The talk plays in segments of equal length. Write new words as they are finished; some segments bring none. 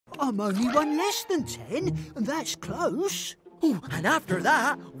I'm only one less than 10, and that's close. Ooh, and after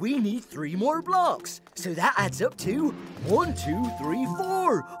that, we need 3 more blocks. So that adds up to 1, 2, 3,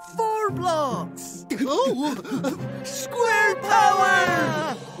 4. 4 blocks. Oh! Square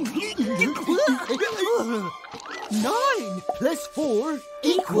power! 9 plus 4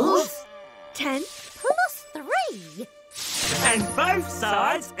 Equals 10 plus 3. And both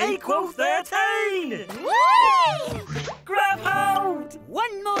sides equal 13. Whee! Grab hold!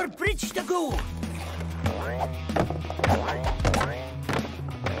 One more bridge to go.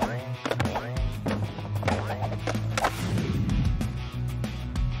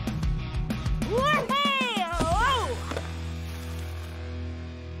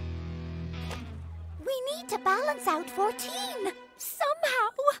 We need to balance out 14. Somehow.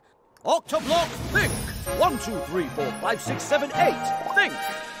 Octoblock, think! 1, 2, 3, 4, 5, 6, 7, 8. Think!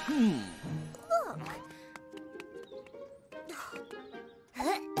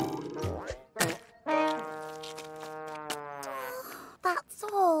 That's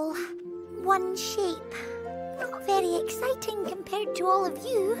all. One shape. Not very exciting compared to all of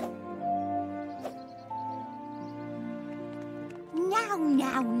you. Now.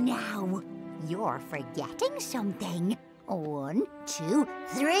 You're forgetting something. 1, 2,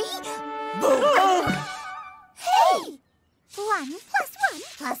 3. Boom! Hey! 1 plus 1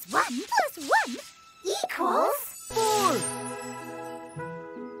 plus 1 plus 1 equals 4.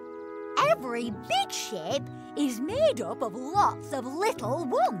 Every big shape is made up of lots of little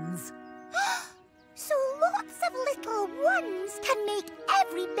ones. So lots of little ones can make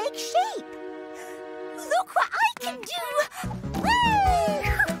every big shape. Look what I can do!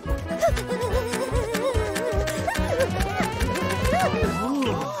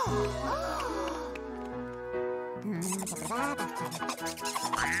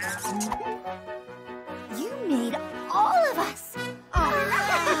 You made all of us! Well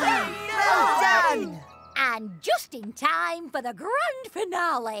done! And just in time for the grand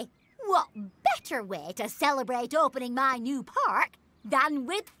finale. What better way to celebrate opening my new park than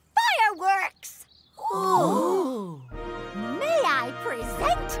with fireworks? Oh! May I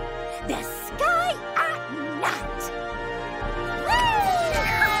present the Sky at Night?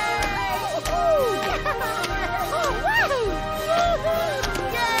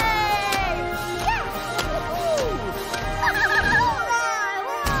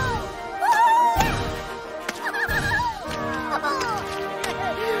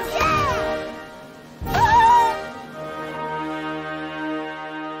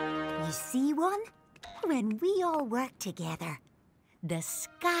 You see one? When we all work together, the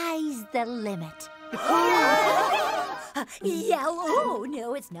sky's the limit. Yellow. Oh,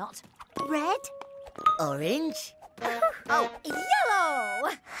 no, it's not. Red. Orange. Oh,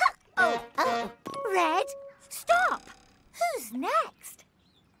 yellow. Oh, red. Stop. Who's next?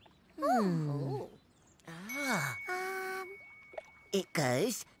 Oh. It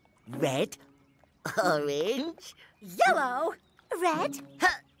goes red, orange, Yellow. Red.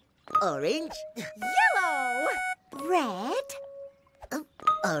 orange, Yellow. Red.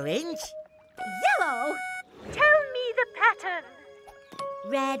 orange. Yellow. Tell me the pattern.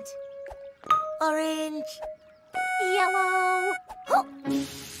 Red. Orange. Yellow. Oh.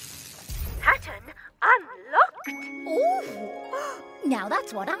 Pattern unlocked. Oh. Now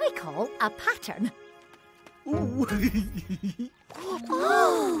that's what I call a pattern. Ooh.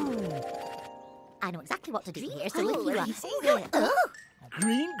 Oh. I know exactly what to do here, so if you let me see that. Oh.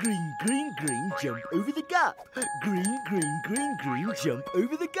 Green, green, green, green, jump over the gap. Green, green, green, green, jump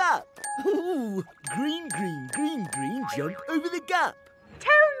over the gap. Ooh. Green, green, green, green, jump over the gap.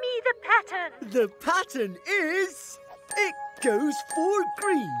 Tell me the pattern. The pattern is... It goes 4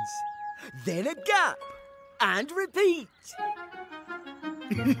 greens, then a gap, and repeat.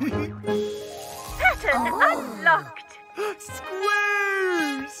 Pattern unlocked.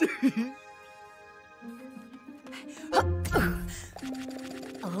 Squares!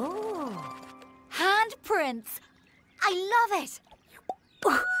 Oh. Handprints. I love it.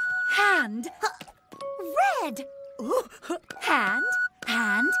 Hand. Red. Hand.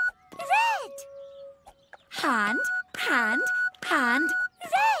 Hand. Red. Hand. Hand. Hand.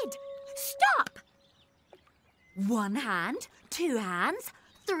 Red. Stop. 1 hand, 2 hands,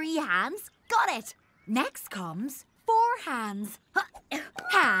 3 hands. Got it. Next comes 4 hands.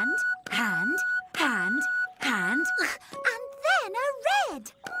 Hand, hand, hand, hand, and then a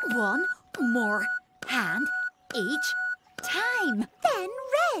red. 1 more hand each time. Then